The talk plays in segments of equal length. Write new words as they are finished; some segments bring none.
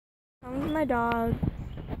my dog.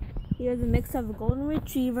 He is a mix of a golden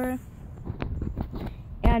retriever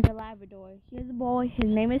and a Labrador. He is a boy. His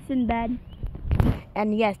name is Sinbad.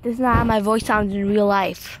 And yes, this is not how my voice sounds in real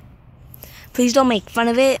life. Please don't make fun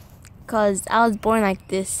of it, cause I was born like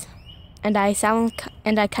this, and I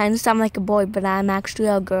kind of sound like a boy, but I'm actually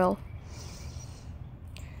a girl.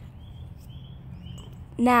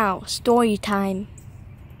 Now, story time.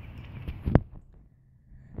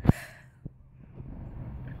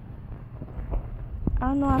 I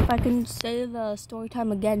don't know if I can say the story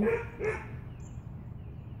time again,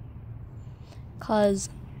 cause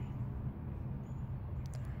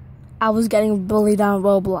I was getting bullied on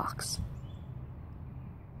Roblox.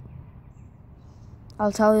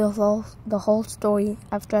 I'll tell you the whole story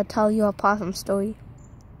after I tell you a possum story.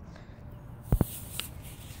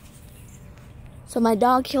 So my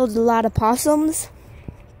dog killed a lot of possums,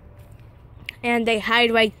 and they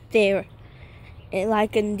hide right there,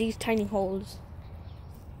 like in these tiny holes.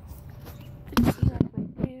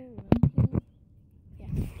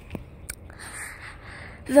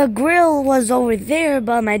 The grill was over there,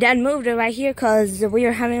 but my dad moved it right here because we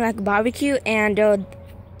were having like a barbecue, and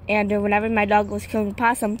whenever my dog was killing a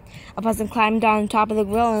possum climbed on top of the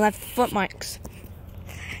grill and left footmarks.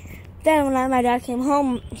 Then when my dad came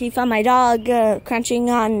home, he found my dog crunching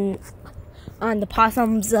on the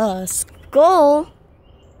possum's skull.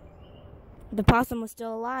 The possum was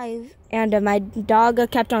still alive, and my dog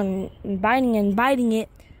kept on biting it,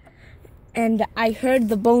 and I heard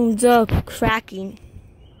the bones cracking.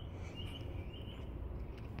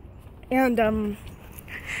 And I'm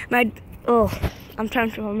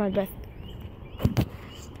trying to hold my breath.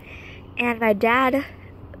 And my dad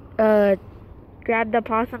grabbed the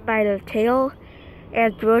possum by the tail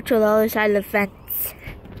and threw it to the other side of the fence.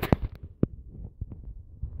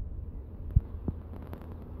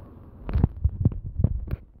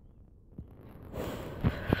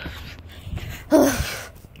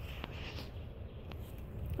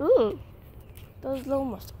 Ooh, those little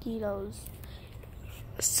mosquitoes.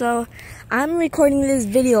 So I'm recording this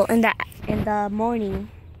video in the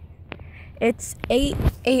morning. It's 8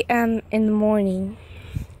 a.m. in the morning.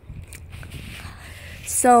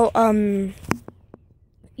 So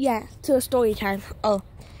yeah, to a story time. Oh,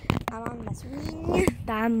 I'm on my swing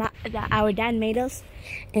that our dad made us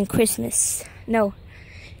in Christmas. No,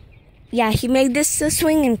 yeah, he made this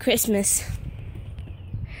swing in Christmas,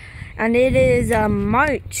 and it is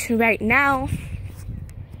March right now.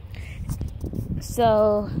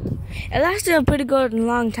 So it lasted a pretty good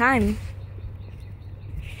long time.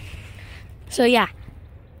 So yeah,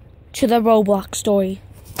 to the Roblox story.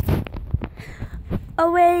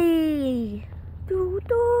 Away!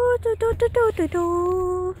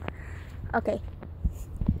 Okay.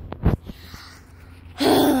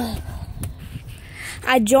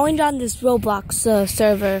 I joined on this Roblox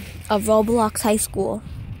server of Roblox High School.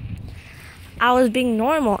 I was being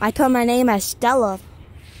normal. I told my name as Stella.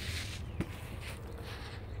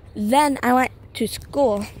 Then I went to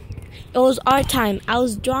school. It was art time. I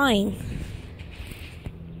was drawing.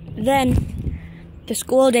 Then the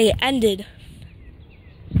school day ended.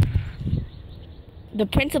 The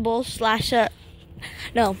principal the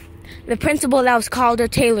principal that was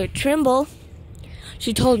called Taylor Trimble,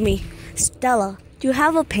 she told me, "Stella, do you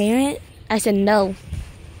have a parent?" I said no.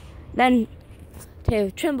 Then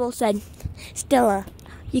Taylor Trimble said, "Stella,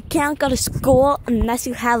 you can't go to school unless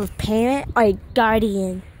you have a parent or a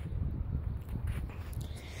guardian."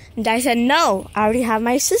 And I said, "No, I already have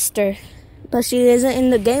my sister, but she isn't in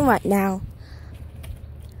the game right now."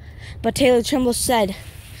 But Taylor Trimble said,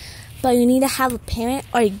 "But you need to have a parent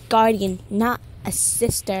or a guardian, not a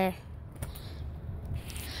sister."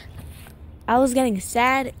 I was getting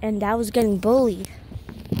sad and I was getting bullied.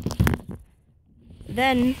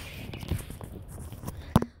 Then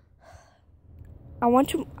I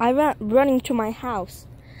went running to my house,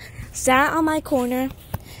 sat on my corner,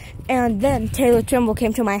 and then Taylor Trimble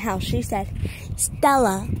came to my house. She said,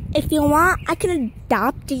 "Stella, if you want, I can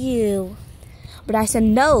adopt you." But I said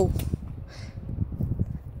no.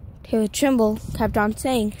 Taylor Trimble kept on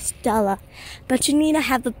saying, "Stella, but you need to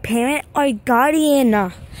have a parent or a guardian.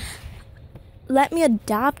 Let me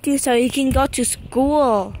adopt you so you can go to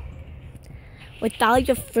school with all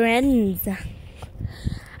your friends."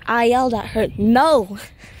 I yelled at her, "No."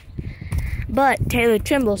 But Taylor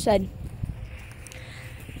Trimble said,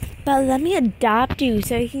 "But let me adopt you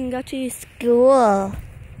so you can go to school."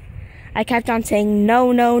 I kept on saying,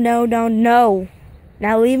 "No, no, no, no, no.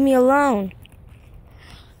 Now leave me alone."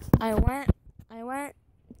 I went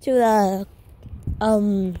to the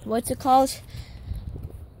what's it called?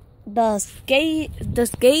 The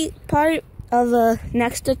skate part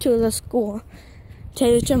next to the school,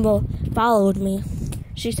 Taylor Trimble followed me.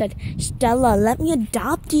 She said, "Stella, let me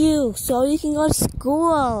adopt you so you can go to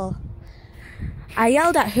school." I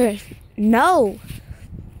yelled at her, "No."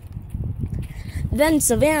 Then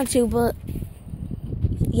Savannah Tuba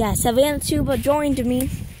joined me,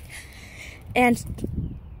 and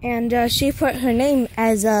she put her name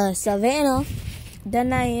as Savannah.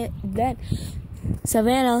 Then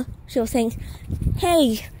Savannah, she was saying,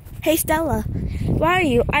 Hey Stella, where are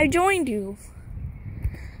you? I joined you."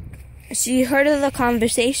 She heard of the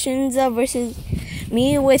conversations versus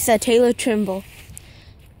me with Taylor Trimble.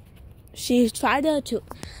 Savannah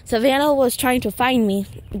was trying to find me.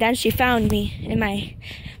 Then she found me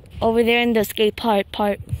over there in the skate park.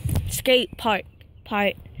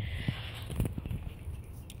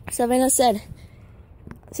 Savannah said,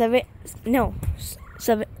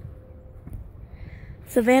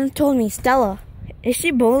 Savannah told me, "Stella, is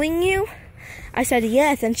she bullying you?" I said,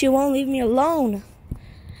 "Yes, and she won't leave me alone.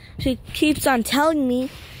 She keeps on telling me,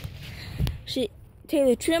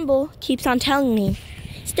 Taylor Trimble keeps on telling me,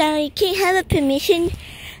 Stella, you can't have a permission.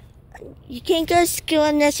 You can't go to school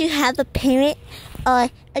unless you have a parent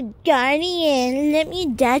or a guardian. Let me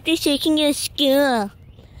adopt you so you can go to school."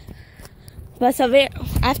 But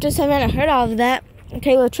after Savannah heard all of that,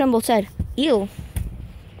 Taylor Trimble said, "Ew,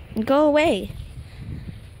 go away."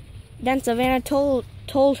 Then Savannah told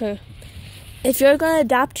her, if you're gonna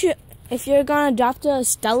adopt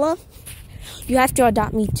Stella, you have to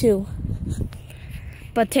adopt me too."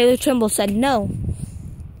 But Taylor Trimble said no.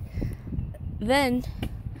 Then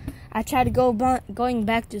I tried to going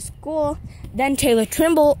back to school. Then Taylor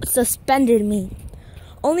Trimble suspended me,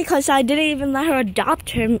 only because I didn't even let her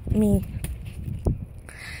adopt me.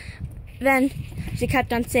 Then she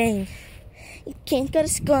kept on saying, "You can't go to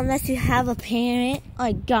school unless you have a parent or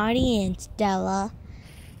a guardian, Stella."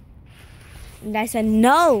 And I said,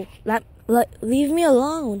 "No, leave me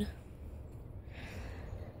alone."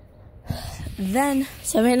 Then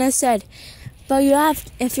Savannah said, "But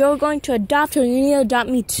if you're going to adopt her, you need to adopt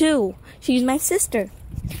me too. She's my sister."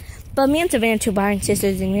 But me and Savannah too aren't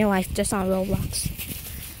sisters in real life, just on Roblox.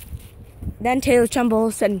 Then Taylor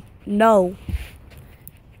Trimble said no.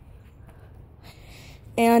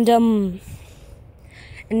 And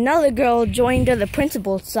another girl joined the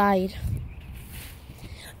principal's side.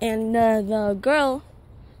 And the girl,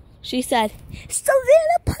 she said,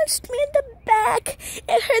 "Savannah punched me in the back.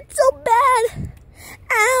 It hurt so bad.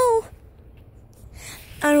 Ow."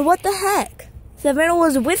 And what the heck? Savannah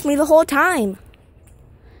was with me the whole time.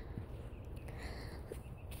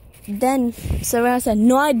 Then Savannah said,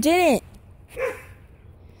 "No, I didn't."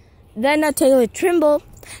 Then Taylor Trimble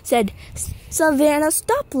said, "Savannah,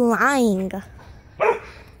 stop lying."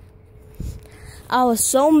 I was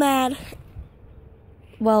so mad.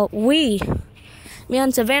 Well, me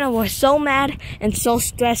and Savannah were so mad and so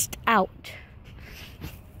stressed out.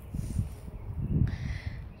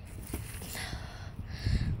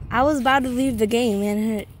 I was about to leave the game,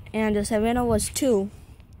 and Savannah was too.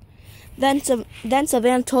 Then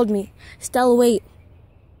Savannah told me, "Stella, wait.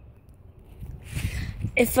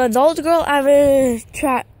 If those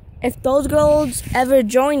girls ever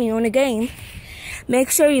join you in a game,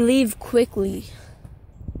 make sure you leave quickly."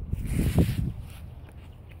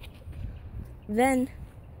 Then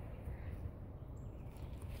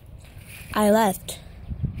I left.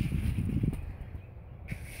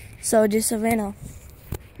 So did Savannah.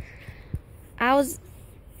 I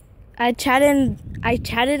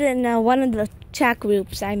chatted in one of the chat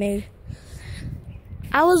groups I made.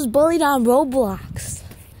 I was bullied on Roblox.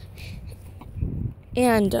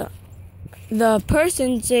 And the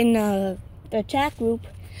persons in the chat group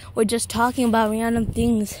were just talking about random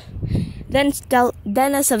things. Then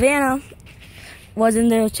Savannah was in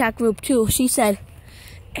the chat group too. She said,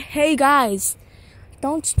 "Hey guys,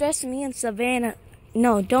 don't stress me and Savannah.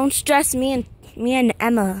 No, don't stress me and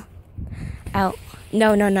Emma out."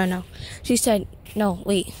 No. She said, "No,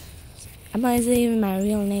 wait. Emma isn't even my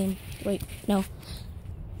real name. Wait, no."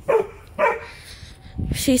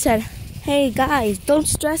 She said, "Hey guys, don't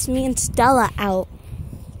stress me and Stella out."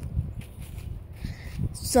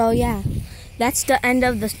 So yeah, that's the end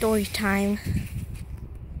of the story time.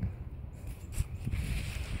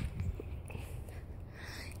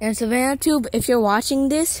 And Savannah Tube, if you're watching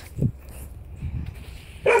this,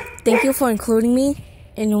 thank you for including me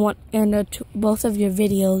in both of your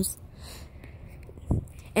videos.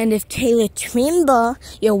 And if Taylor Trimble,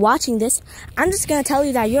 you're watching this, I'm just gonna tell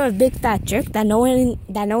you that you're a big fat jerk that no one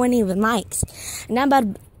even likes. And I'm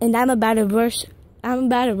about to roast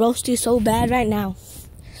you so bad right now.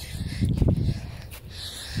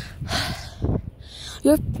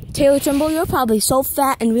 Taylor Trimble, you're probably so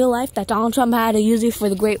fat in real life that Donald Trump had to use you for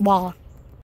the Great Wall.